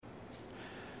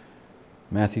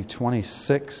Matthew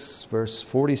 26, verse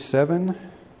 47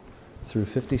 through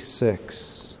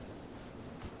 56.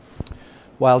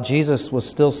 While Jesus was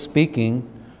still speaking,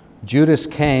 Judas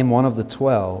came, one of the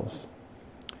 12,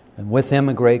 and with him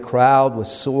a great crowd with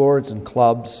swords and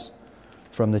clubs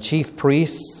from the chief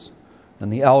priests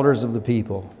and the elders of the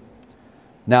people.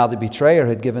 Now the betrayer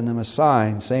had given them a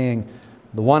sign, saying,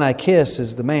 "The one I kiss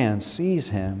is the man, seize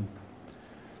him."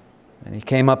 And he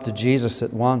came up to Jesus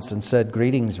at once and said,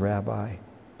 "Greetings, Rabbi."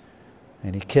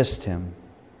 And he kissed him.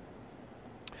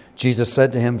 Jesus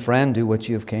said to him, "Friend, do what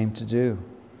you have came to do."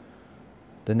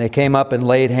 Then they came up and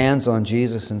laid hands on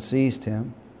Jesus and seized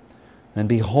him. And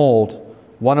behold,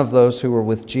 one of those who were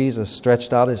with Jesus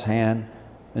stretched out his hand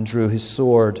and drew his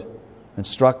sword and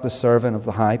struck the servant of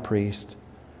the high priest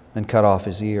and cut off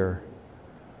his ear.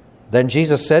 Then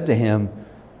Jesus said to him,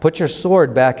 "Put your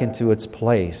sword back into its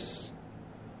place.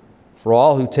 For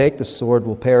all who take the sword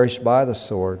will perish by the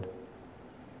sword.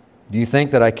 Do you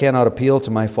think that I cannot appeal to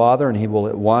my Father, and He will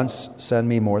at once send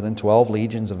me more than 12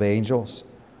 legions of angels?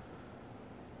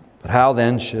 But how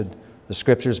then should the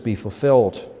Scriptures be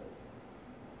fulfilled,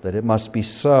 that it must be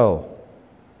so?"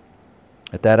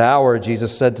 At that hour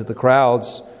Jesus said to the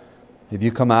crowds, "Have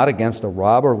you come out against a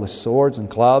robber with swords and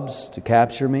clubs to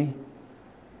capture me?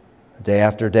 Day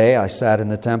after day I sat in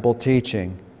the temple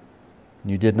teaching,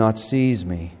 and you did not seize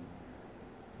me.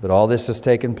 But all this has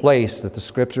taken place that the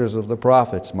Scriptures of the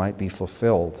prophets might be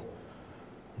fulfilled."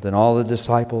 Then all the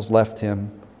disciples left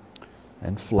him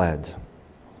and fled.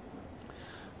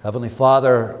 Heavenly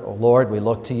Father, O Lord, we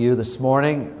look to you this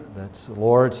morning that,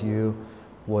 Lord, you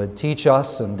would teach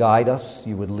us and guide us,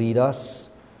 you would lead us,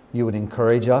 you would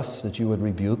encourage us, that you would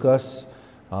rebuke us.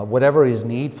 Whatever is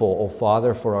needful, O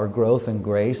Father, for our growth and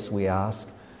grace, we ask.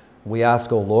 We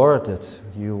ask, O Lord, that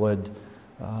you would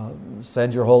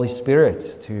send your Holy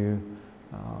Spirit to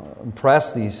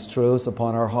impress these truths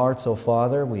upon our hearts, O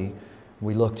Father. We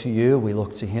look to you, we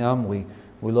look to Him. We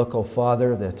look, O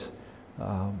Father, that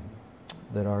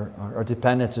our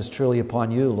dependence is truly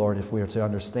upon you, Lord, if we are to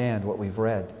understand what we've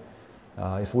read.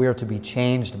 If we are to be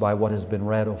changed by what has been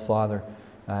read, O Father,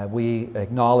 we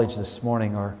acknowledge this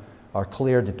morning our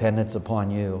clear dependence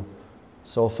upon you.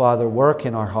 So, Father, work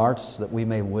in our hearts that we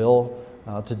may will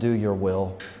to do your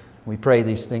will. We pray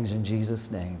these things in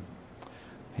Jesus' name.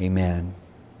 Amen.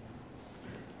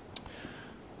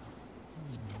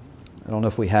 I don't know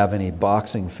if we have any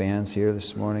boxing fans here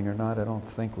this morning or not. I don't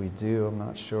think we do. I'm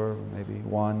not sure. Maybe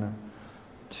one or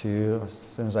two. As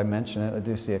soon as I mention it, I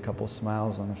do see a couple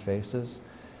smiles on their faces.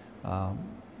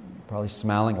 Probably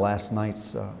smiling last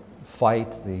night's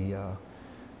fight. The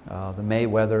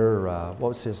Mayweather, what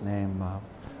was his name?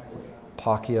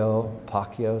 Pacquiao.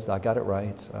 I got it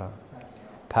right.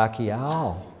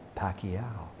 Pacquiao.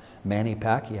 Manny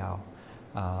Pacquiao.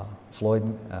 Floyd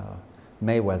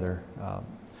Mayweather.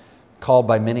 Called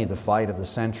by many the fight of the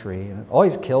century. And it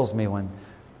always kills me when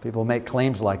people make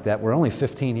claims like that. We're only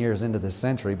 15 years into this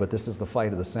century, but this is the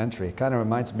fight of the century. It kind of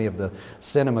reminds me of the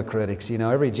cinema critics. You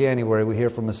know, every January we hear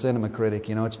from a cinema critic,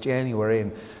 you know, it's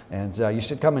January and you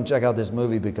should come and check out this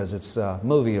movie because it's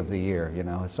movie of the year. You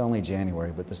know, it's only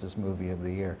January, but this is movie of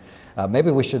the year.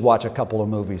 Maybe we should watch a couple of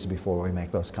movies before we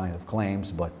make those kind of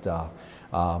claims, but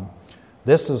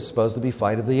this is supposed to be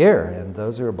fight of the year, and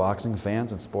those who are boxing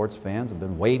fans and sports fans have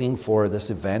been waiting for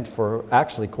this event for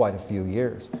actually quite a few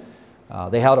years.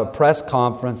 They held a press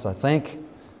conference, I think,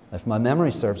 if my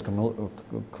memory serves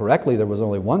correctly, there was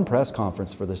only one press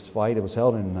conference for this fight. It was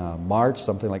held in March,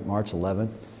 something like March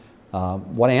 11th.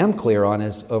 What I am clear on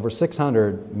is over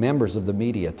 600 members of the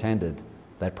media attended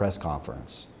that press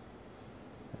conference.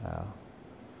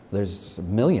 There's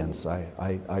millions.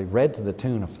 I read to the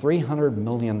tune of $300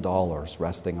 million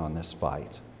resting on this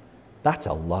fight. That's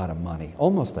a lot of money,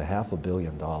 almost $500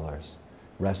 million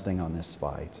resting on this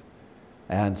fight.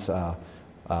 And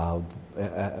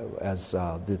as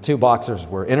the two boxers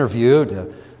were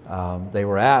interviewed, they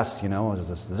were asked, you know,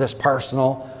 is this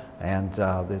personal? And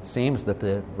it seems that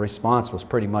the response was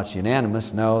pretty much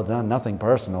unanimous. No, nothing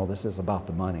personal. This is about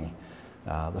the money.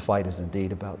 The fight is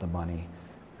indeed about the money.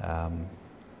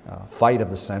 Fight of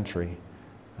the century.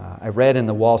 I read in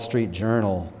the Wall Street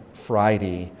Journal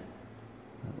Friday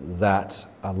that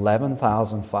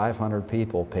 11,500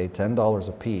 people paid $10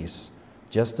 apiece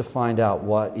just to find out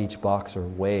what each boxer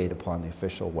weighed upon the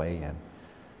official weigh-in.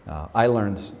 I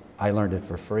learned it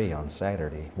for free on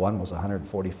Saturday. One was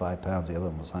 145 pounds, the other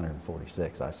one was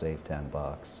 146. I saved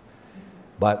 $10.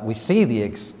 But we see the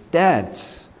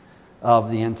extent of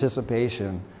the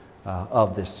anticipation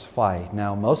of this fight.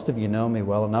 Now, most of you know me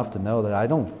well enough to know that I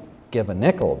don't give a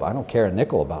nickel. I don't care a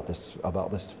nickel about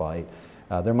this fight.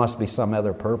 There must be some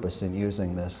other purpose in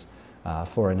using this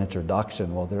for an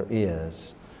introduction? Well, there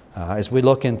is. As we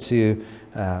look into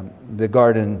the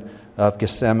Garden of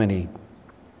Gethsemane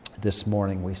this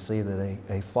morning, we see that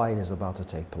a fight is about to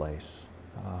take place.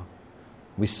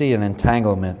 We see an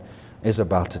entanglement is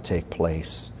about to take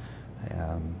place.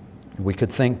 We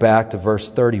could think back to verse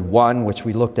 31, which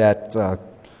we looked at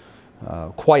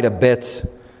quite a bit,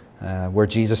 where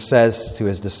Jesus says to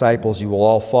his disciples, "You will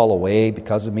all fall away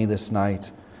because of me this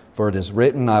night. For it is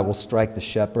written, I will strike the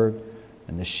shepherd,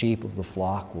 and the sheep of the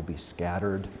flock will be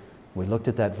scattered." We looked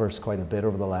at that verse quite a bit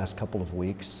over the last couple of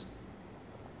weeks.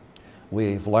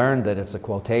 We've learned that it's a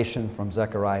quotation from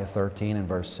Zechariah 13 and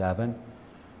verse 7.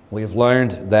 We've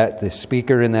learned that the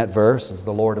speaker in that verse is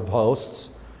the Lord of hosts.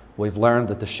 We've learned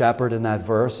that the shepherd in that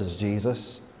verse is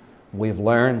Jesus. We've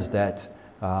learned that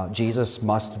Jesus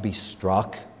must be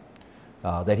struck,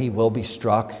 that he will be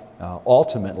struck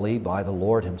ultimately by the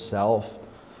Lord himself.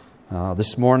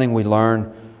 This morning we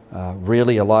learn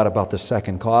really a lot about the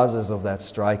second causes of that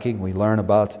striking. We learn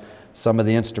about some of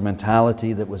the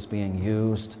instrumentality that was being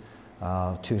used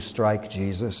to strike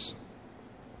Jesus.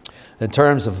 In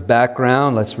terms of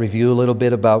background, let's review a little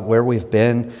bit about where we've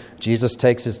been. Jesus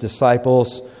takes his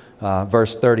disciples,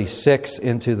 verse 36,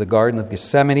 into the Garden of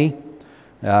Gethsemane.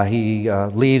 He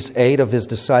leaves 8 of his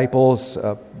disciples,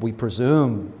 we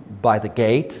presume, by the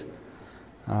gate.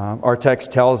 Our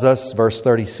text tells us, verse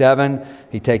 37,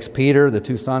 he takes Peter, the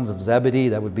 2 sons of Zebedee,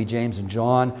 that would be James and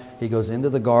John. He goes into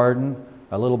the garden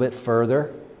a little bit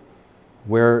further,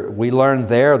 where we learn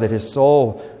there that his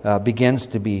soul begins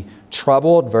to be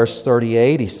troubled. Verse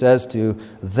 38, he says to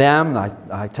them,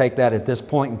 I take that at this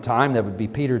point in time, that would be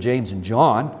Peter, James, and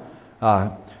John.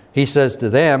 He says to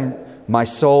them, "My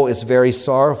soul is very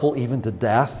sorrowful, even to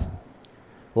death."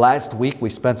 Last week we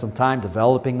spent some time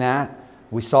developing that.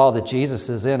 We saw that Jesus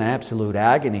is in absolute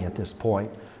agony at this point.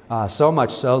 So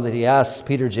much so that he asks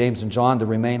Peter, James, and John to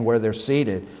remain where they're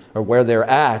seated or where they're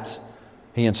at.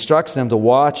 He instructs them to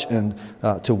watch and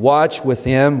to watch with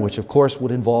him, which of course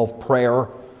would involve prayer.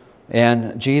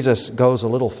 And Jesus goes a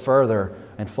little further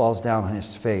and falls down on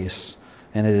his face.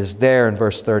 And it is there in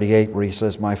verse 38 where he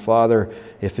says, "My Father,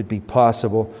 if it be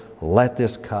possible, let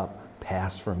this cup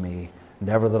pass from me.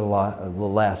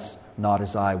 Nevertheless, not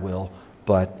as I will,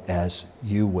 but as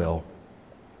you will."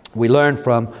 We learn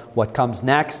from what comes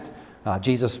next.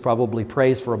 Jesus probably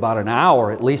prays for about an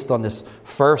hour, at least on this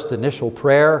first initial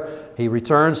prayer. He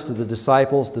returns to the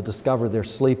disciples to discover they're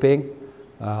sleeping.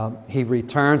 He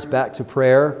returns back to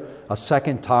prayer a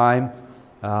second time.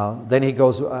 Then he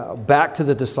goes back to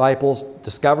the disciples,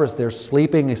 discovers they're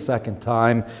sleeping a second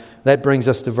time. That brings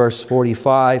us to verse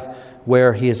 45,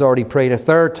 where he has already prayed a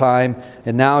third time,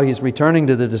 and now he's returning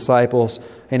to the disciples,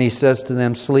 and he says to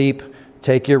them, "Sleep,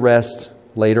 take your rest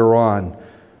later on.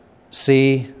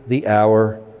 See, the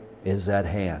hour is at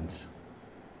hand."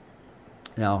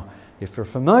 Now, if you're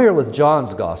familiar with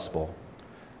John's Gospel,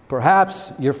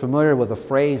 perhaps you're familiar with a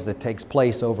phrase that takes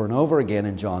place over and over again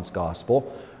in John's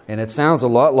Gospel, and it sounds a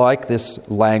lot like this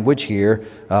language here,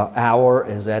 hour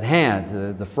is at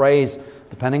hand. The phrase,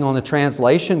 depending on the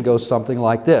translation, goes something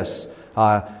like this: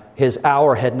 his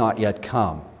hour had not yet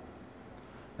come.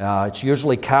 It's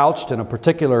usually couched in a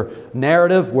particular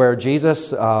narrative where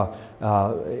Jesus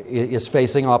is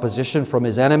facing opposition from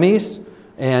his enemies,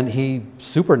 and he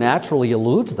supernaturally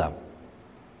eludes them.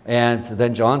 And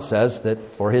then John says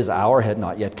that for his hour had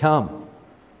not yet come.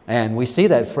 And we see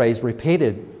that phrase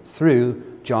repeated through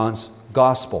John's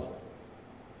Gospel.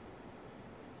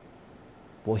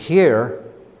 Well, here,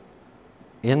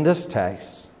 in this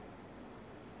text,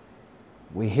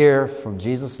 we hear from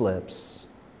Jesus' lips,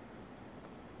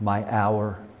 "My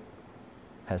hour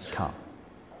has come."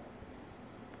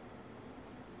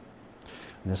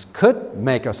 And this could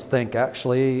make us think,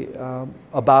 actually,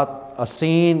 about a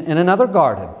scene in another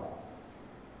garden.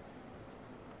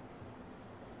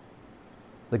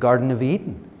 The Garden of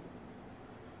Eden.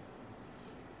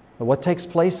 But what takes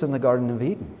place in the Garden of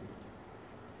Eden?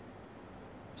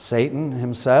 Satan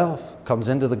himself comes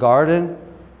into the garden,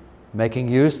 making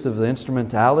use of the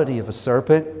instrumentality of a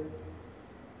serpent.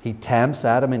 He tempts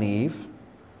Adam and Eve.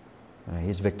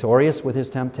 He's victorious with his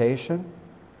temptation.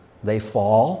 They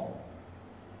fall.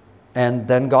 And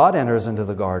then God enters into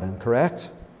the garden, correct?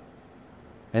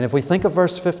 And if we think of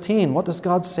verse 15, what does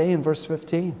God say in verse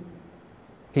 15?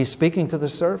 He's speaking to the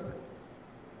serpent.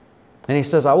 And he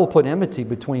says, "I will put enmity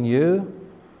between you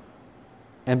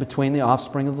and between the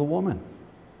offspring of the woman,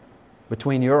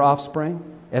 between your offspring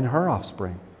and her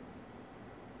offspring.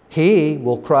 He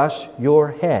will crush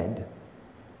your head.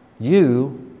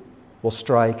 You will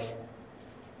strike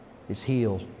his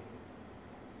heel."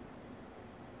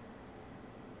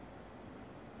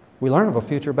 we learn of a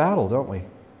future battle, don't we?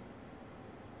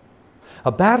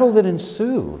 A battle that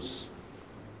ensues.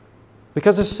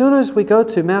 Because as soon as we go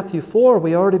to Matthew 4,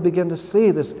 we already begin to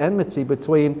see this enmity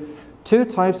between two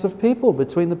types of people,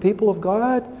 between the people of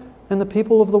God and the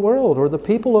people of the world, or the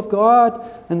people of God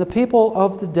and the people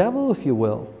of the devil, if you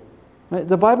will.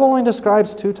 The Bible only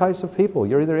describes two types of people.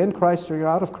 You're either in Christ or you're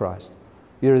out of Christ.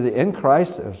 You're either in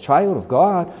Christ, a child of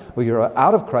God, or you're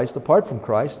out of Christ, apart from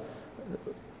Christ,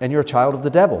 and you're a child of the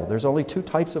devil. There's only two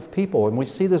types of people, and we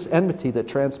see this enmity that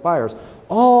transpires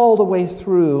all the way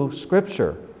through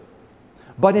Scripture.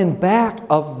 But in back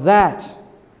of that,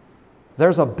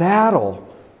 there's a battle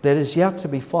that is yet to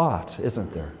be fought,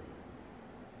 isn't there?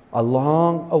 A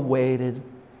long-awaited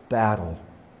battle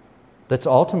that's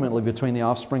ultimately between the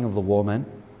offspring of the woman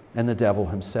and the devil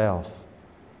himself.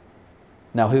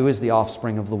 Now, who is the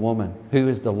offspring of the woman? Who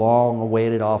is the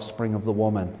long-awaited offspring of the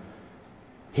woman?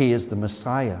 He is the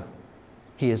Messiah.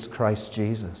 He is Christ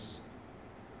Jesus.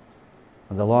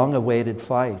 And the long-awaited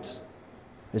fight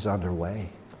is underway.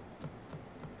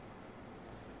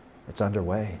 It's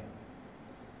underway.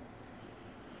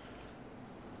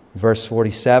 Verse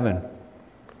 47.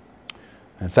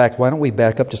 In fact, why don't we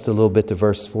back up just a little bit to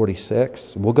verse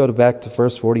 46? We'll go back to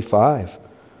verse 45.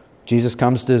 Jesus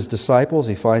comes to his disciples.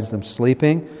 He finds them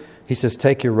sleeping. He says,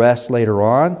 take your rest later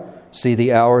on. See,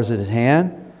 the hour is at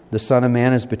hand. The Son of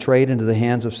Man is betrayed into the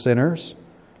hands of sinners.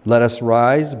 Let us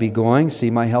rise, be going. See,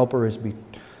 my helper is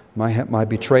my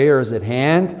betrayer is at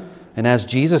hand. And as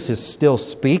Jesus is still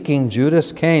speaking,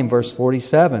 Judas came, verse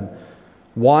 47.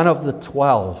 One of the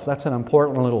 12. That's an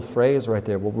important little phrase right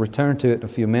there. We'll return to it in a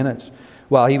few minutes.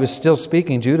 While he was still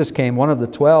speaking, Judas came, one of the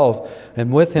 12,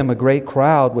 and with him a great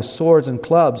crowd with swords and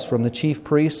clubs from the chief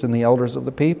priests and the elders of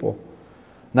the people.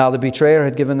 Now the betrayer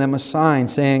had given them a sign,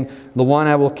 saying, the one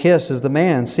I will kiss is the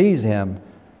man, seize him.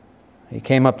 He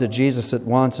came up to Jesus at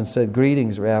once and said,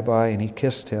 greetings, Rabbi, and he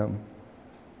kissed him.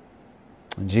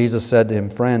 And Jesus said to him,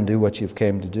 friend, do what you've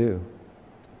came to do.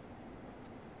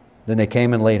 Then they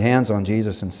came and laid hands on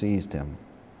Jesus and seized him.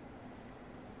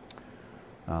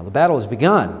 The battle has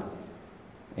begun.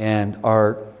 And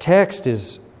our text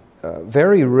is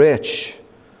very rich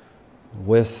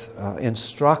with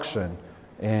instruction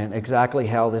in exactly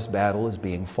how this battle is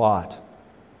being fought.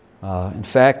 In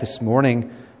fact, this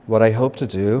morning, what I hope to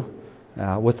do,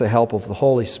 with the help of the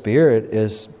Holy Spirit,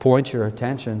 is point your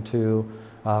attention to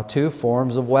two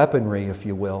forms of weaponry, if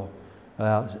you will.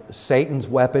 Satan's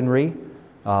weaponry,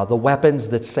 the weapons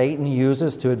that Satan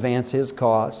uses to advance his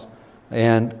cause,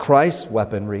 and Christ's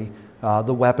weaponry,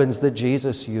 the weapons that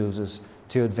Jesus uses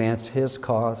to advance his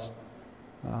cause.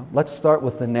 Let's start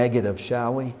with the negative,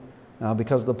 shall we?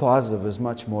 Because the positive is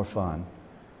much more fun.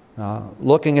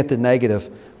 Looking at the negative,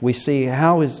 we see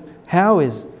how is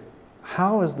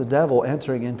the devil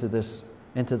entering into this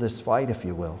fight, if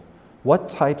you will? What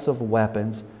types of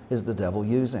weapons is the devil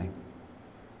using?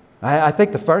 I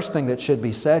think the first thing that should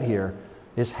be said here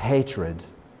is hatred.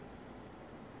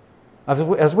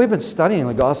 As we've been studying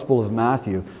the Gospel of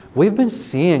Matthew, we've been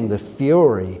seeing the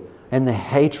fury and the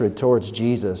hatred towards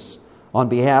Jesus on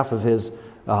behalf of his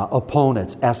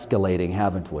opponents escalating,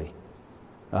 haven't we?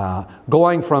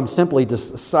 Going from simply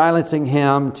silencing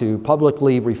him to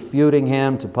publicly refuting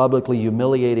him to publicly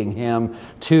humiliating him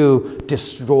to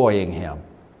destroying him.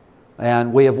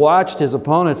 And we have watched his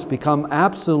opponents become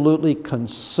absolutely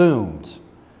consumed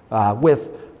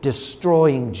with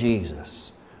destroying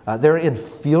Jesus. They're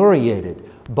infuriated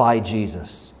by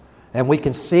Jesus. And we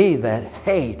can see that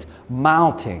hate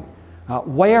mounting.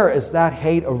 Where is that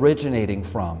hate originating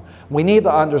from? We need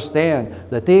to understand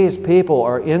that these people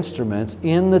are instruments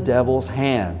in the devil's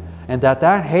hand, and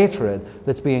that hatred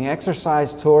that's being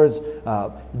exercised towards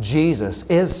Jesus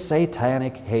is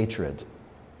satanic hatred.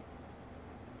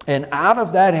 And out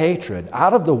of that hatred,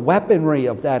 out of the weaponry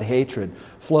of that hatred,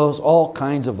 flows all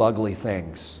kinds of ugly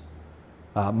things.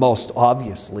 Most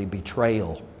obviously,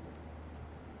 betrayal.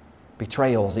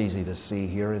 Betrayal is easy to see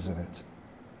here, isn't it?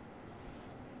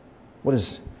 What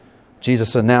is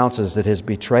Jesus announces that his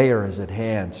betrayer is at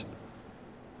hand.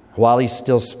 While he's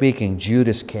still speaking,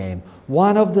 Judas came.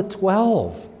 One of the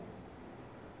 12.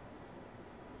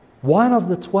 One of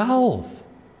the 12.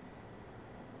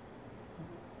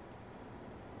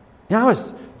 You know,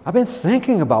 I've been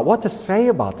thinking about what to say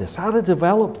about this, how to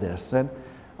develop this, and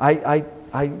I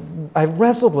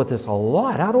wrestled with this a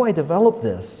lot. How do I develop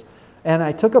this? And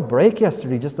I took a break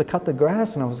yesterday just to cut the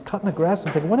grass, and I was cutting the grass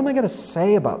and thinking, what am I going to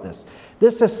say about this?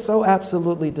 This is so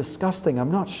absolutely disgusting.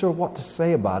 I'm not sure what to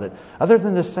say about it, other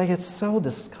than to say it's so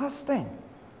disgusting.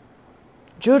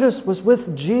 Judas was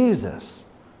with Jesus.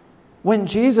 When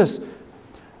Jesus,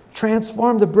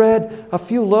 Transformed the bread, a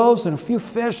few loaves and a few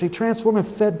fish. He transformed and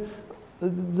fed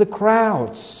the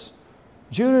crowds.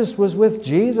 Judas was with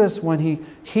Jesus when He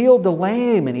healed the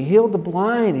lame and He healed the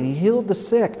blind and He healed the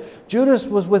sick. Judas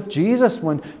was with Jesus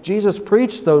when Jesus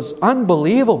preached those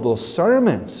unbelievable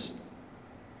sermons.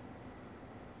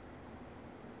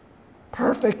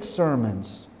 Perfect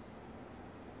sermons.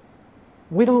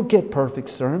 We don't get perfect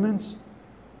sermons.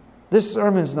 This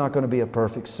sermon is not going to be a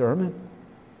perfect sermon.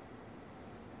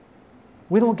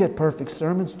 We don't get perfect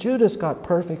sermons. Judas got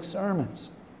perfect sermons.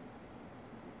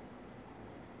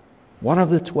 One of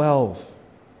the 12.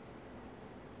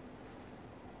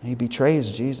 He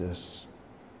betrays Jesus.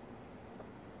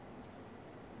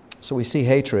 So we see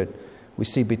hatred. We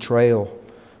see betrayal.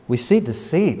 We see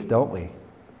deceit, don't we?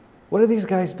 What are these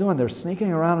guys doing? They're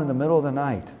sneaking around in the middle of the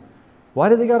night. Why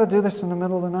do they got to do this in the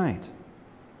middle of the night?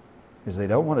 Because they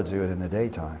don't want to do it in the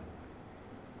daytime.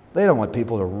 They don't want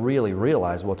people to really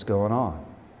realize what's going on.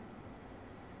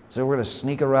 So we're going to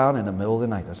sneak around in the middle of the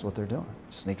night. That's what they're doing.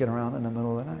 Sneaking around in the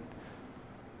middle of the night.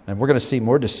 And we're going to see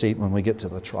more deceit when we get to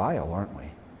the trial, aren't we?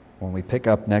 When we pick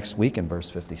up next week in verse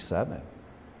 57.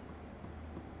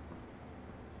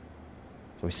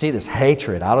 So we see this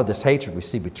hatred. Out of this hatred, we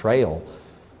see betrayal.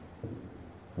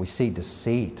 We see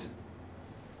deceit.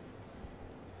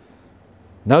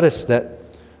 Notice that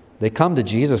they come to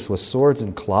Jesus with swords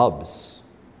and clubs.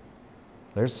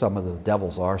 There's some of the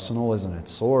devil's arsenal, isn't it?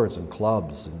 Swords and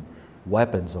clubs and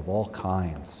weapons of all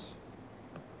kinds.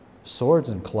 Swords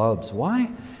and clubs.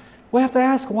 Why? We have to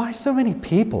ask, why so many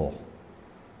people?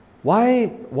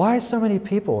 Why so many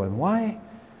people? And why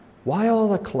all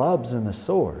the clubs and the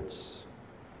swords?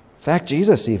 In fact,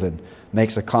 Jesus even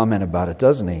makes a comment about it,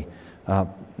 doesn't he?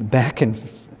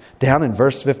 Down in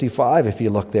verse 55, if you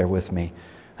look there with me.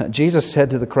 Jesus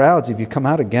said to the crowds, "If you come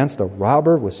out against a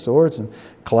robber with swords and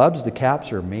clubs to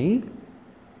capture me?"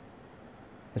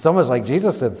 It's almost like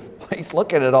Jesus said, he's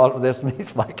looking at all of this and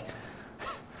he's like,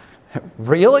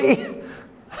 really?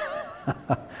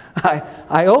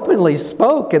 I openly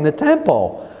spoke in the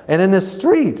temple and in the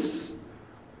streets,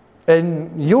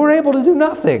 and you were able to do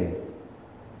nothing.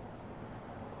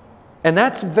 And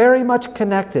that's very much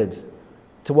connected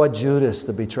to what Judas,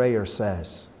 the betrayer,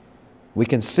 says. We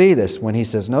can see this when he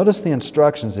says, notice the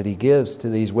instructions that he gives to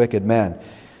these wicked men.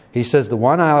 He says, the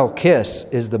one I'll kiss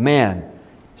is the man.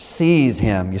 Seize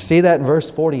him. You see that in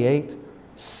verse 48?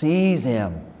 Seize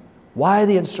him. Why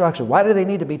the instruction? Why do they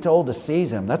need to be told to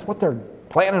seize him? That's what they're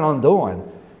planning on doing.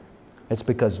 It's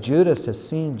because Judas has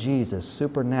seen Jesus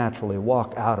supernaturally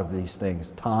walk out of these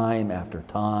things time after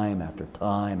time after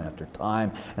time after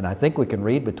time. And I think we can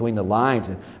read between the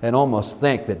lines and almost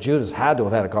think that Judas had to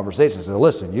have had a conversation and said,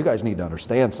 listen, you guys need to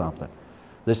understand something.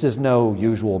 This is no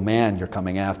usual man you're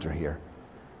coming after here.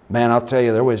 Man, I'll tell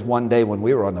you, there was one day when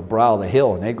we were on the brow of the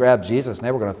hill and they grabbed Jesus and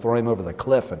they were going to throw him over the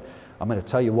cliff. And I'm going to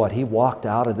tell you what, he walked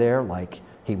out of there like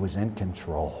he was in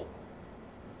control.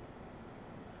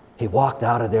 He walked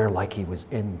out of there like he was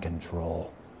in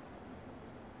control.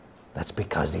 That's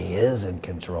because he is in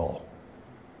control.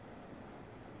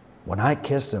 When I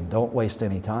kiss him, don't waste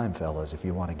any time, fellas. If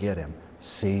you want to get him,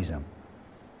 seize him.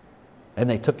 And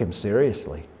they took him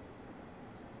seriously.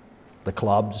 The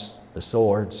clubs, the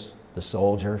swords, the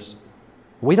soldiers.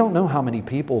 We don't know how many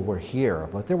people were here,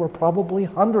 but there were probably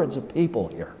hundreds of people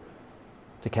here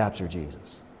to capture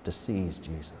Jesus, to seize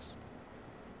Jesus.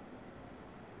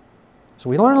 So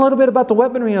we learn a little bit about the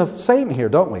weaponry of Satan here,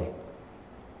 don't we?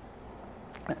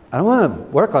 I don't want to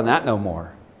work on that no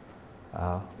more.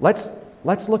 Let's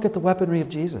look at the weaponry of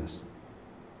Jesus.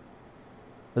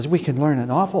 As we can learn an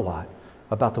awful lot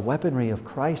about the weaponry of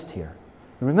Christ here.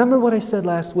 And remember what I said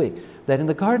last week, that in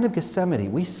the Garden of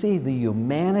Gethsemane, we see the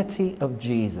humanity of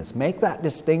Jesus. Make that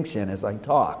distinction as I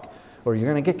talk, or you're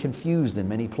going to get confused in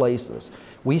many places.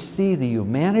 We see the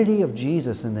humanity of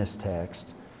Jesus in this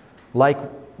text like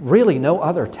really no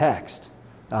other text.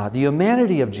 The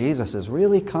humanity of Jesus is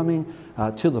really coming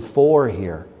to the fore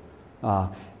here.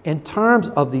 In terms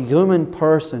of the human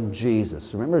person,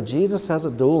 Jesus. Remember, Jesus has a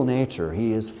dual nature.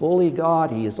 He is fully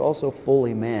God. He is also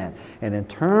fully man. And in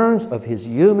terms of his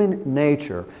human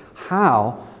nature,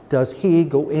 how does he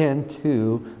go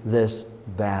into this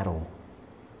battle?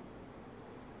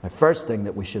 The first thing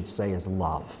that we should say is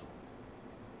love.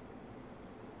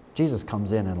 Jesus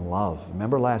comes in love.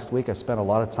 Remember last week I spent a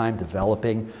lot of time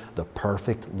developing the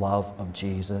perfect love of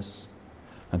Jesus.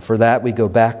 And for that we go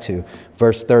back to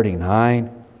verse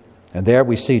 39. And there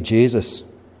we see Jesus.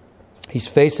 He's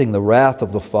facing the wrath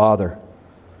of the Father.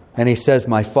 And he says,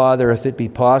 "My Father, if it be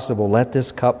possible, let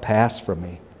this cup pass from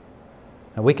me."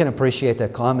 And we can appreciate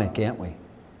that comment, can't we?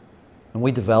 And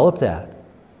we develop that.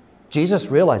 Jesus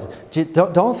realized it.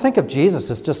 Don't think of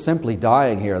Jesus as just simply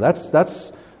dying here.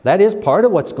 That is part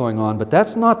of what's going on, but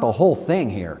that's not the whole thing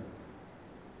here.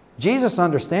 Jesus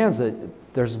understands that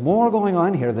there's more going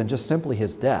on here than just simply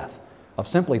his death, of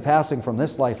simply passing from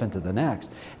this life into the next.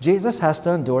 Jesus has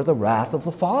to endure the wrath of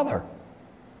the Father.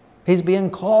 He's being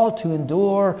called to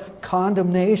endure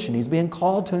condemnation. He's being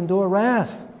called to endure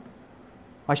wrath.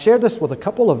 I shared this with a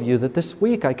couple of you that this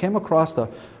week I came across a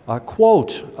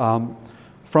quote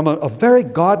from a very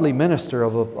godly minister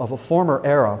of a former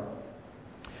era.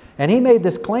 And he made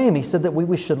this claim. He said that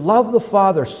we should love the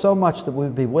Father so much that we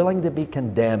would be willing to be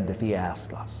condemned if he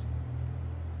asked us.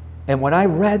 And when I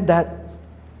read that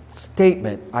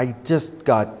statement, I just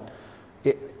got,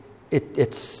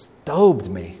 it stoked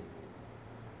me.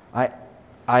 I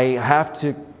have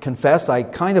to confess, I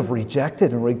kind of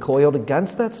rejected and recoiled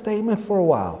against that statement for a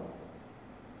while.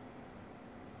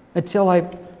 Until I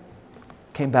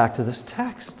came back to this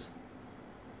text.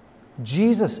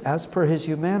 Jesus, as per his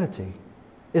humanity,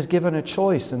 is given a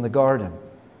choice in the garden.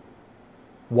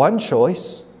 One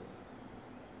choice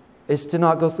is to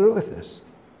not go through with this.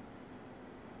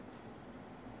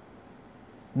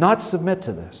 Not submit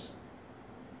to this.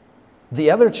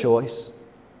 The other choice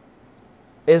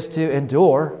is to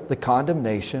endure the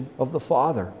condemnation of the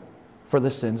Father for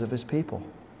the sins of his people.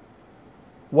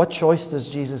 What choice does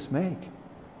Jesus make?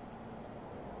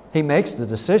 He makes the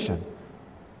decision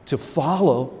to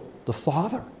follow the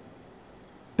Father,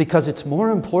 because it's more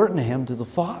important to him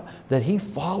that he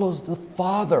follows the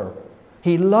Father.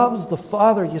 He loves the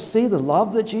Father. You see the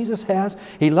love that Jesus has?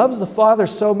 He loves the Father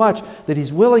so much that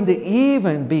he's willing to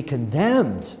even be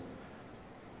condemned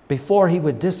before he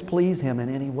would displease him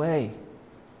in any way.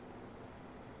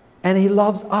 And he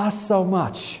loves us so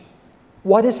much.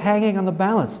 What is hanging on the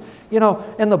balance? You know,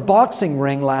 in the boxing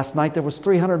ring last night, there was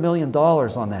 $300 million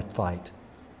on that fight.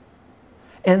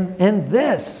 And in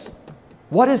this,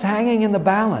 what is hanging in the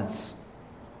balance?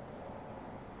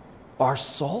 Our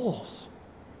souls.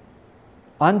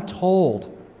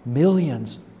 Untold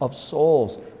millions of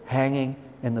souls hanging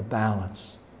in the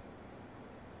balance.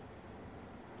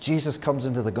 Jesus comes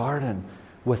into the garden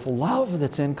with love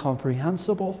that's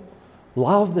incomprehensible,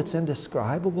 love that's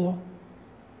indescribable.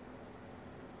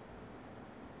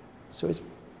 So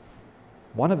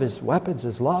one of his weapons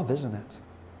is love, isn't it?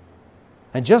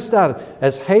 And just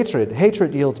as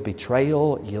hatred yields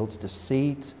betrayal, it yields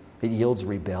deceit, it yields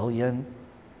rebellion.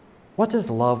 What does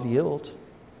love yield?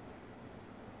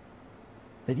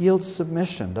 It yields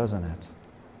submission, doesn't it?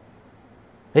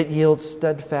 It yields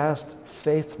steadfast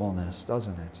faithfulness,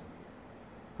 doesn't it?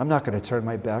 I'm not going to turn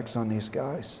my backs on these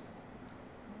guys.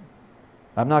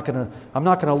 I'm not going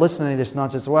to listen to any of this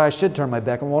nonsense. Well, I should turn my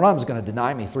back. And one of them's going to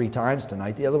deny me 3 times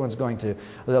tonight. The other one's going to,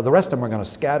 the rest of them are going to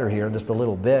scatter here in just a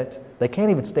little bit. They can't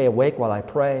even stay awake while I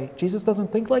pray. Jesus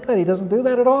doesn't think like that. He doesn't do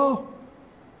that at all.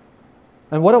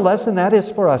 And what a lesson that is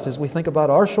for us as we think about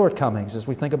our shortcomings, as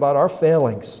we think about our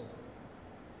failings.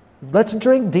 Let's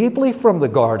drink deeply from the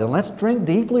garden. Let's drink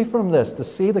deeply from this to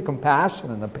see the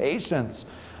compassion and the patience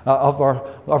of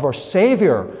our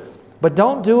Savior. But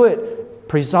don't do it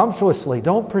presumptuously.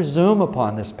 Don't presume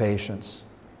upon this patience.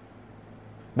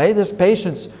 May this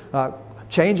patience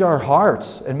change our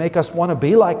hearts and make us want to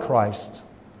be like Christ.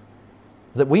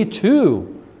 That we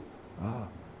too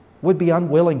would be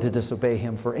unwilling to disobey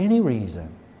him for any reason.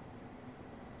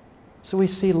 So we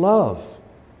see love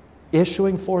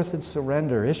issuing forth in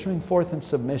surrender, issuing forth in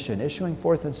submission, issuing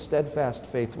forth in steadfast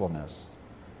faithfulness.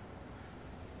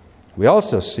 We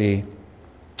also see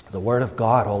the Word of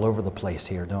God all over the place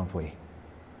here, don't we?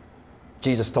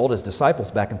 Jesus told his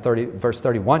disciples back in verse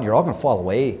 31, you're all going to fall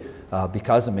away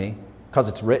because of me, because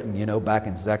it's written, back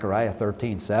in Zechariah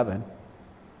 13:7.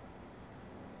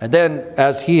 And then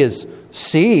as he is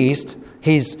seized,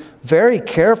 he's very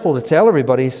careful to tell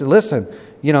everybody. He said, listen,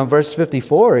 in verse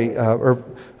 54,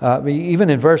 even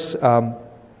in verse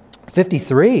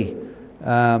 53,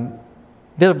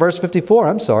 verse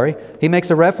 54, he makes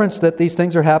a reference that these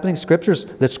things are happening,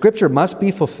 that Scripture must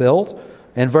be fulfilled.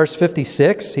 In verse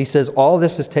 56, he says, all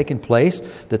this has taken place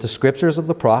that the Scriptures of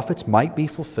the prophets might be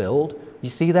fulfilled. You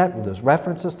see that? There's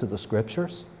references to the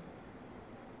Scriptures.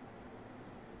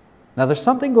 Now, there's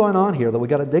something going on here that we've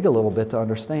got to dig a little bit to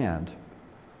understand.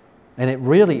 And it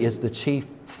really is the chief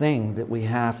thing that we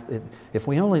have. If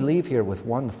we only leave here with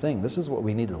one thing, this is what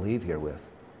we need to leave here with.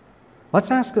 Let's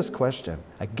ask this question.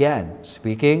 Again,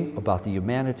 speaking about the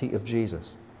humanity of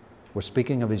Jesus. We're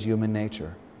speaking of his human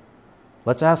nature.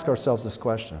 Let's ask ourselves this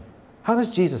question. How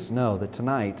does Jesus know that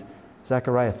tonight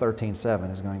Zechariah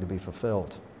 13:7 is going to be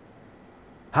fulfilled?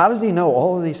 How does he know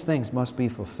all of these things must be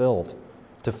fulfilled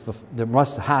that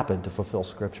must happen to fulfill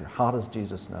Scripture. How does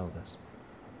Jesus know this?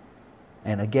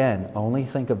 And again, only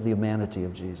think of the humanity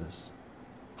of Jesus.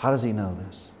 How does he know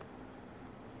this?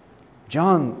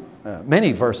 John,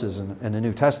 many verses in the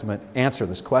New Testament answer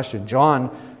this question. John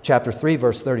chapter 3,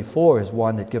 verse 34 is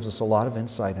one that gives us a lot of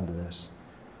insight into this.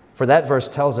 For that verse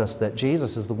tells us that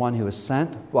Jesus is the one who is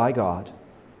sent by God,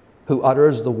 who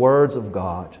utters the words of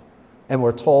God. And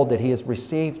we're told that he has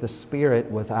received the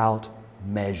Spirit without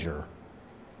measure.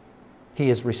 He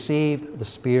has received the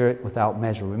Spirit without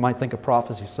measure. We might think of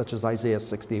prophecies such as Isaiah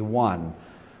 61,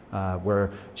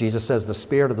 where Jesus says, "The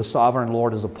Spirit of the sovereign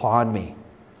Lord is upon me."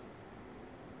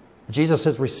 Jesus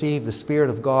has received the Spirit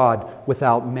of God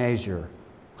without measure.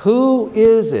 Who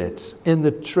is it in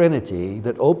the Trinity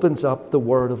that opens up the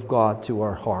Word of God to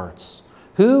our hearts?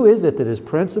 Who is it that is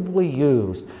principally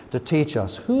used to teach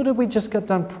us? Who did we just get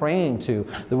done praying to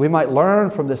that we might learn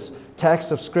from this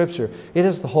text of Scripture? It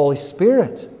is the Holy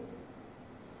Spirit.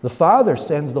 The Father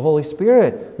sends the Holy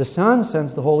Spirit. The Son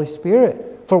sends the Holy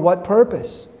Spirit. For what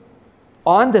purpose?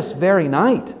 On this very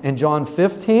night in John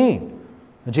 15,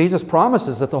 Jesus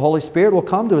promises that the Holy Spirit will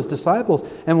come to His disciples.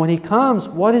 And when He comes,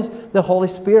 what is the Holy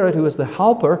Spirit, who is the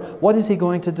helper, what is He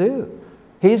going to do?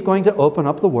 He's going to open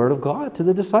up the Word of God to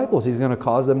the disciples. He's going to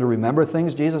cause them to remember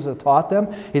things Jesus has taught them.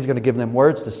 He's going to give them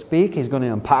words to speak. He's going to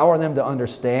empower them to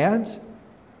understand.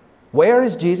 Where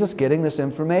is Jesus getting this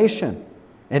information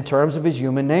in terms of His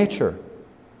human nature?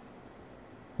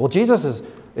 Well, Jesus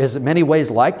is in many ways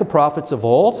like the prophets of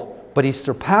old, but He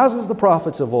surpasses the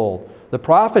prophets of old. The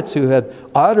prophets who had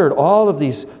uttered all of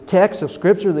these texts of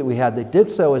Scripture that we had, they did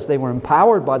so as they were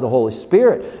empowered by the Holy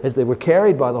Spirit, as they were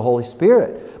carried by the Holy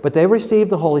Spirit. But they received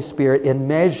the Holy Spirit in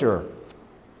measure.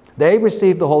 They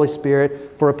received the Holy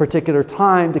Spirit for a particular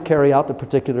time to carry out the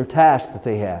particular task that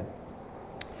they had.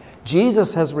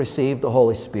 Jesus has received the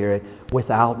Holy Spirit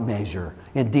without measure.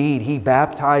 Indeed, He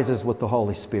baptizes with the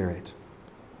Holy Spirit.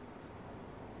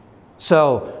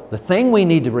 So, the thing we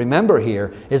need to remember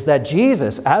here is that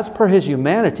Jesus, as per His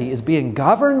humanity, is being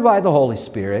governed by the Holy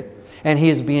Spirit, and He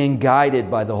is being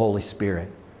guided by the Holy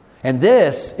Spirit. And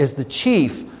this is the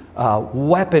chief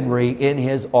weaponry in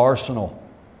His arsenal.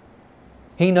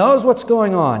 He knows what's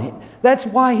going on. That's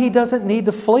why He doesn't need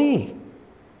to flee.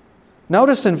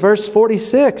 Notice in verse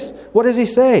 46, what does He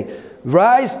say?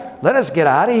 "Rise, let us get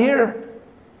out of here."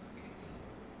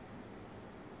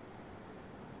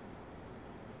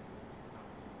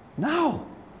 No.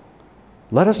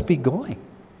 Let us be going.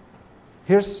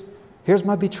 Here's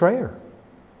my betrayer.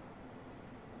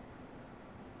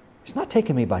 He's not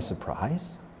taking me by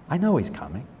surprise. I know he's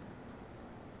coming.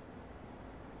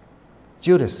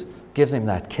 Judas gives him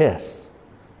that kiss.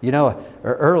 You know,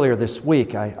 earlier this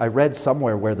week, I read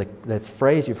somewhere where the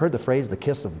phrase, you've heard the phrase, the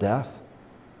kiss of death?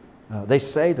 They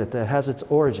say that has its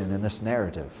origin in this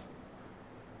narrative.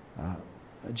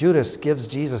 Judas gives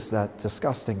Jesus that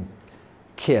disgusting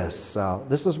kiss.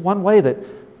 This is one way that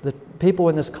people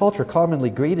in this culture commonly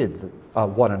greeted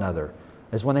one another,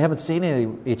 is when they haven't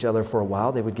seen each other for a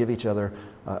while, they would give each other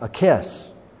a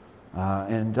kiss.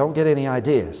 And don't get any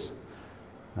ideas.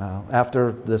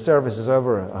 After the service is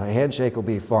over, a handshake will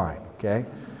be fine, okay?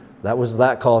 That was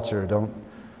that culture.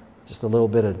 Just a little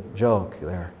bit of joke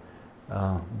there.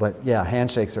 But yeah,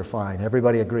 handshakes are fine.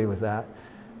 Everybody agree with that?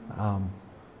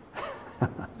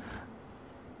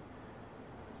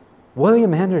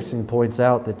 William Hendrickson points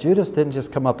out that Judas didn't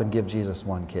just come up and give Jesus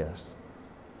one kiss.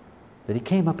 That he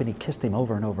came up and he kissed him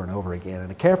over and over and over again. And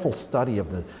a careful study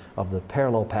of the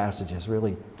parallel passages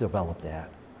really developed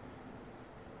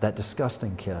that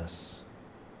disgusting kiss,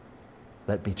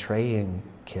 that betraying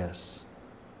kiss.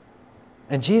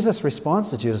 And Jesus responds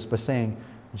to Judas by saying,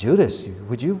 "Judas,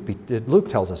 Luke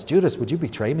tells us, Judas, would you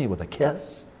betray me with a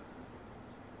kiss?"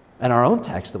 And our own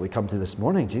text that we come to this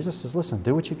morning, Jesus says, "Listen,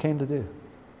 do what you came to do."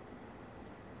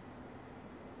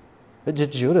 But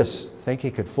did Judas think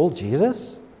he could fool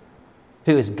Jesus,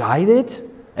 who is guided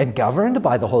and governed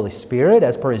by the Holy Spirit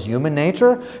as per His human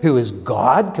nature, who is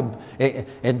God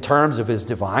in terms of His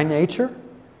divine nature?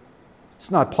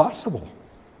 It's not possible.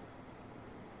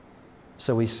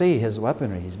 So we see His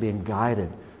weaponry. He's being guided.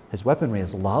 His weaponry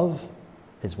is love.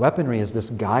 His weaponry is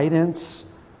this guidance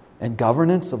and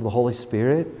governance of the Holy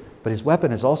Spirit. But His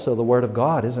weapon is also the Word of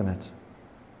God, isn't it?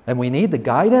 And we need the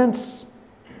guidance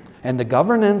and the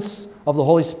governance of the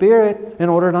Holy Spirit in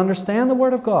order to understand the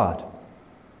Word of God.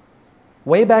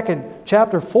 Way back in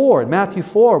chapter 4, in Matthew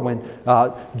 4, when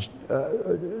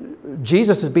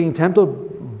Jesus is being tempted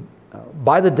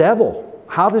by the devil,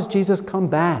 how does Jesus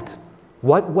combat?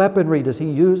 What weaponry does He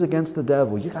use against the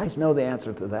devil? You guys know the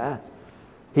answer to that.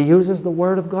 He uses the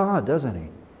Word of God, doesn't He?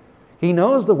 He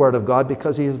knows the Word of God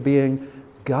because He is being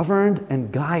governed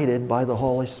and guided by the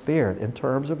Holy Spirit in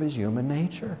terms of his human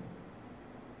nature.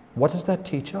 What does that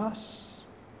teach us?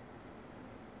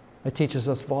 It teaches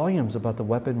us volumes about the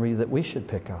weaponry that we should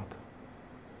pick up,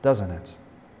 doesn't it?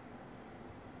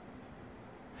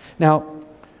 Now,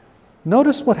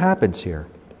 notice what happens here.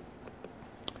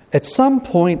 At some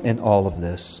point in all of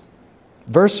this,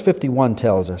 verse 51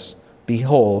 tells us,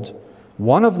 "Behold,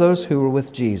 one of those who were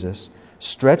with Jesus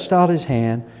stretched out his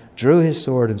hand, drew his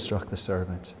sword, and struck the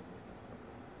servant."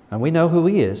 And we know who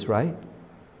he is, right?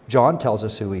 John tells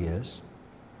us who he is.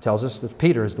 Tells us that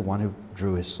Peter is the one who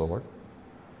drew his sword.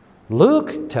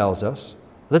 Luke tells us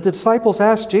that the disciples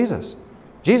asked Jesus,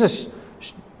 "Jesus,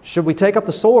 should we take up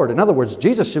the sword?" In other words,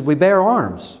 "Jesus, should we bear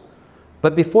arms?"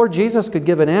 But before Jesus could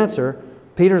give an answer,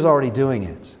 Peter's already doing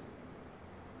it.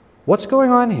 What's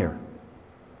going on here?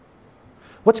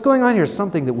 What's going on here is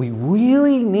something that we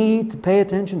really need to pay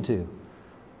attention to.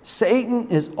 Satan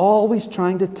is always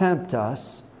trying to tempt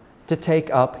us to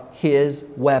take up his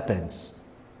weapons.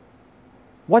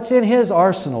 What's in his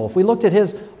arsenal? If we looked at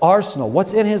his arsenal,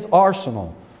 what's in his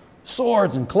arsenal?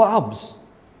 Swords and clubs.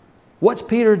 What's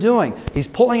Peter doing? He's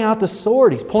pulling out the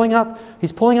sword. He's pulling out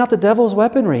the devil's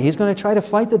weaponry. He's going to try to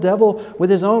fight the devil with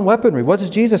his own weaponry. What does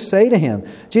Jesus say to him?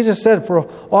 Jesus said, "For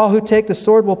all who take the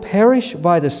sword will perish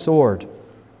by the sword."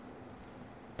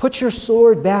 Put your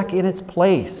sword back in its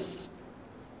place.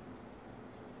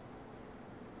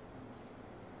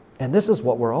 And this is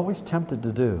what we're always tempted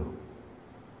to do.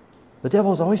 The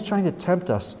devil is always trying to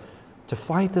tempt us to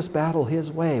fight this battle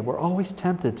his way. We're always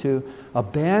tempted to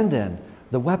abandon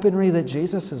the weaponry that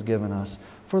Jesus has given us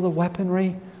for the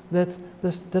weaponry that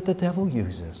the devil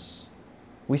uses.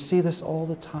 We see this all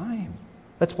the time.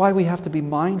 That's why we have to be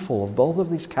mindful of both of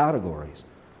these categories.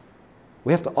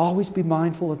 We have to always be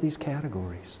mindful of these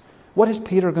categories. What is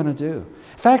Peter going to do?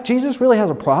 In fact, Jesus really has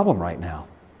a problem right now.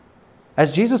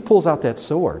 As Jesus pulls out that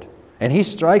sword and he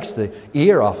strikes the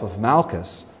ear off of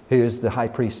Malchus, who is the high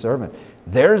priest's servant,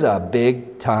 there's a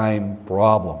big time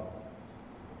problem.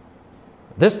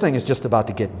 This thing is just about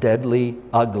to get deadly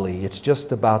ugly. It's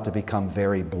just about to become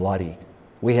very bloody.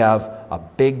 We have a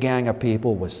big gang of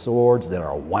people with swords that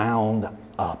are wound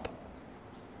up.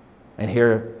 And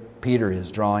here Peter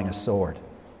is drawing a sword,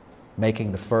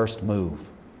 making the first move.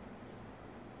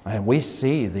 And we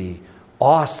see the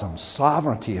awesome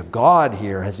sovereignty of God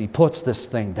here as he puts this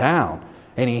thing down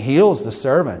and he heals the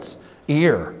servant's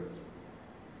ear.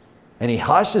 And he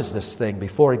hushes this thing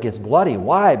before it gets bloody.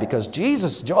 Why? Because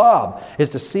Jesus' job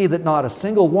is to see that not a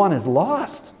single one is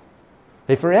lost.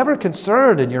 If you're ever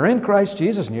concerned and you're in Christ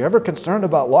Jesus and you're ever concerned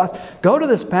about loss, go to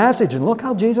this passage and look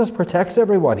how Jesus protects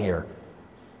everyone here.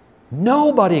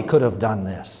 Nobody could have done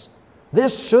this.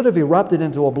 This should have erupted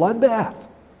into a bloodbath.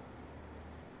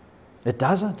 It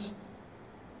doesn't.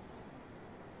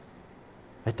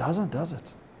 It doesn't, does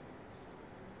it?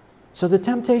 So the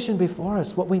temptation before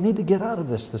us, what we need to get out of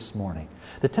this morning,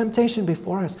 the temptation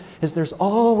before us is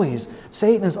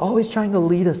Satan is always trying to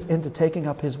lead us into taking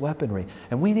up his weaponry.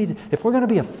 And we need, if we're going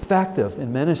to be effective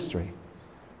in ministry,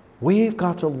 we've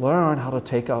got to learn how to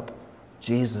take up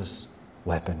Jesus'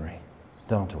 weaponry,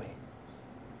 don't we?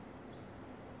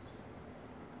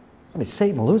 I mean,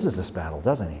 Satan loses this battle,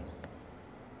 doesn't he?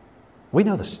 We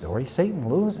know the story. Satan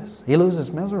loses. He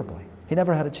loses miserably. He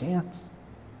never had a chance.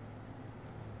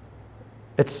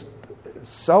 It's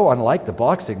so unlike the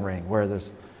boxing ring where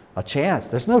there's a chance.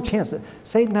 There's no chance.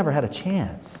 Satan never had a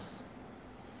chance.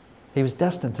 He was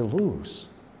destined to lose.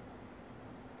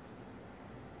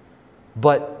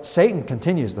 But Satan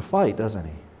continues the fight, doesn't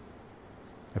he?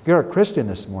 If you're a Christian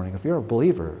this morning, if you're a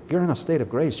believer, if you're in a state of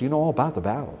grace, you know all about the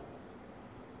battle.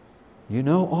 You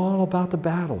know all about the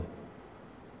battle.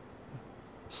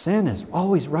 Sin is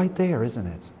always right there, isn't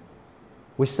it?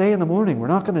 We say in the morning, we're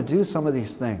not going to do some of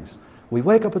these things. We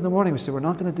wake up in the morning, we say, we're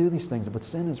not going to do these things, but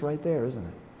sin is right there, isn't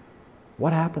it?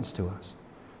 What happens to us?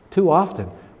 Too often,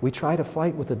 we try to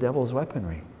fight with the devil's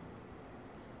weaponry.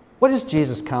 What does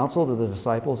Jesus counsel to the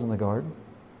disciples in the garden?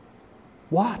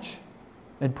 Watch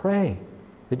and pray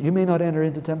that you may not enter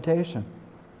into temptation.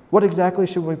 What exactly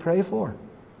should we pray for?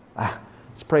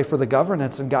 Let's pray for the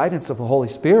governance and guidance of the Holy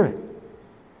Spirit.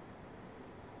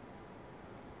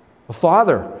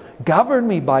 Father, govern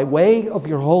me by way of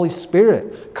your Holy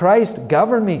Spirit. Christ,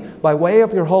 govern me by way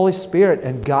of your Holy Spirit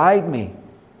and guide me.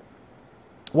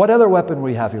 What other weapon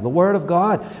we have here? The Word of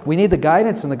God. We need the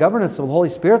guidance and the governance of the Holy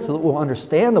Spirit so that we'll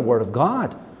understand the Word of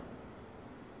God.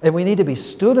 And we need to be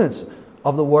students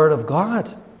of the Word of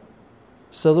God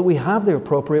so that we have the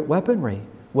appropriate weaponry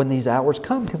when these hours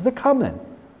come, because they're coming.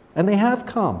 And they have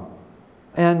come.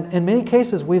 And in many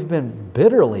cases, we've been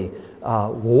bitterly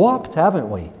whopped, haven't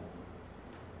we?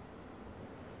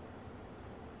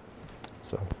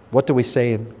 What do we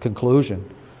say in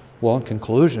conclusion? Well, in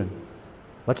conclusion,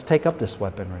 let's take up this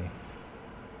weaponry.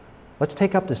 Let's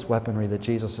take up this weaponry that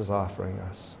Jesus is offering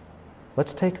us.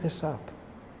 Let's take this up.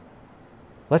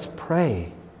 Let's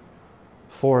pray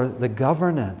for the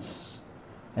governance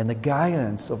and the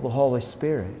guidance of the Holy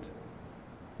Spirit,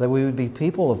 that we would be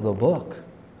people of the book.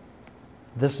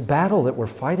 This battle that we're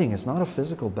fighting is not a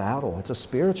physical battle. It's a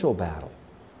spiritual battle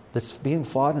that's being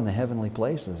fought in the heavenly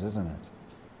places, isn't it?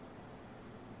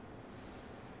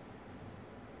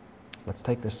 Let's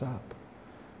take this up.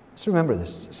 Let's remember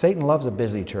this. Satan loves a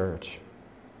busy church.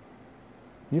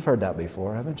 You've heard that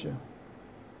before, haven't you?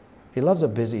 He loves a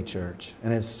busy church.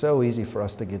 And it's so easy for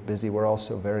us to get busy. We're all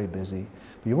so very busy.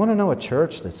 But you want to know a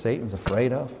church that Satan's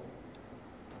afraid of?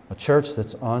 A church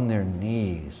that's on their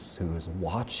knees, who is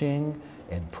watching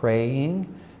and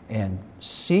praying and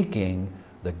seeking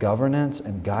the governance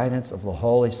and guidance of the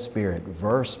Holy Spirit,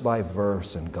 verse by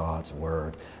verse in God's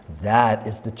Word. That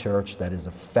is the church that is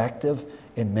effective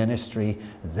in ministry.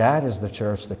 That is the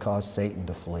church that caused Satan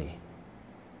to flee.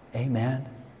 Amen.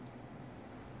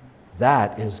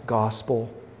 That is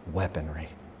gospel weaponry.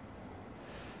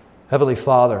 Heavenly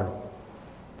Father,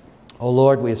 O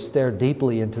Lord, we have stared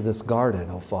deeply into this garden,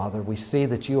 O Father. We see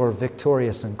that you are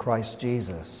victorious in Christ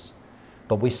Jesus,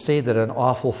 but we see that an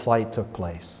awful fight took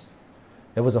place.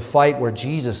 It was a fight where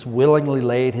Jesus willingly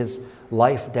laid his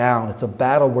life down. It's a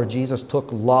battle where Jesus took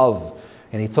love,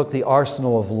 and he took the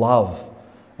arsenal of love.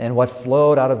 And what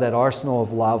flowed out of that arsenal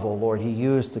of love, O Lord, he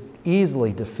used to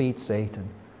easily defeat Satan.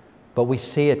 But we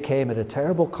see it came at a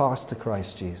terrible cost to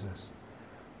Christ Jesus.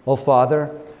 O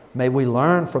Father, may we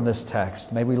learn from this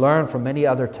text. May we learn from many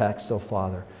other texts, O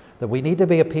Father, that we need to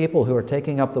be a people who are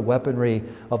taking up the weaponry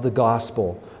of the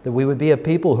gospel, that we would be a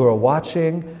people who are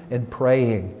watching and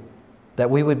praying, that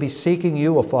we would be seeking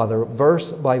you, O Father,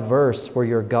 verse by verse for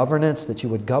your governance, that you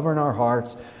would govern our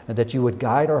hearts and that you would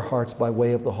guide our hearts by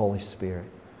way of the Holy Spirit.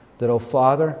 That, O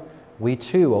Father, we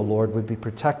too, O Lord, would be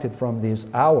protected from these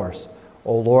hours,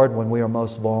 O Lord, when we are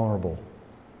most vulnerable.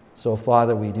 So,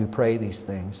 Father, we do pray these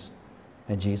things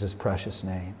in Jesus' precious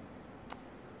name.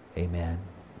 Amen.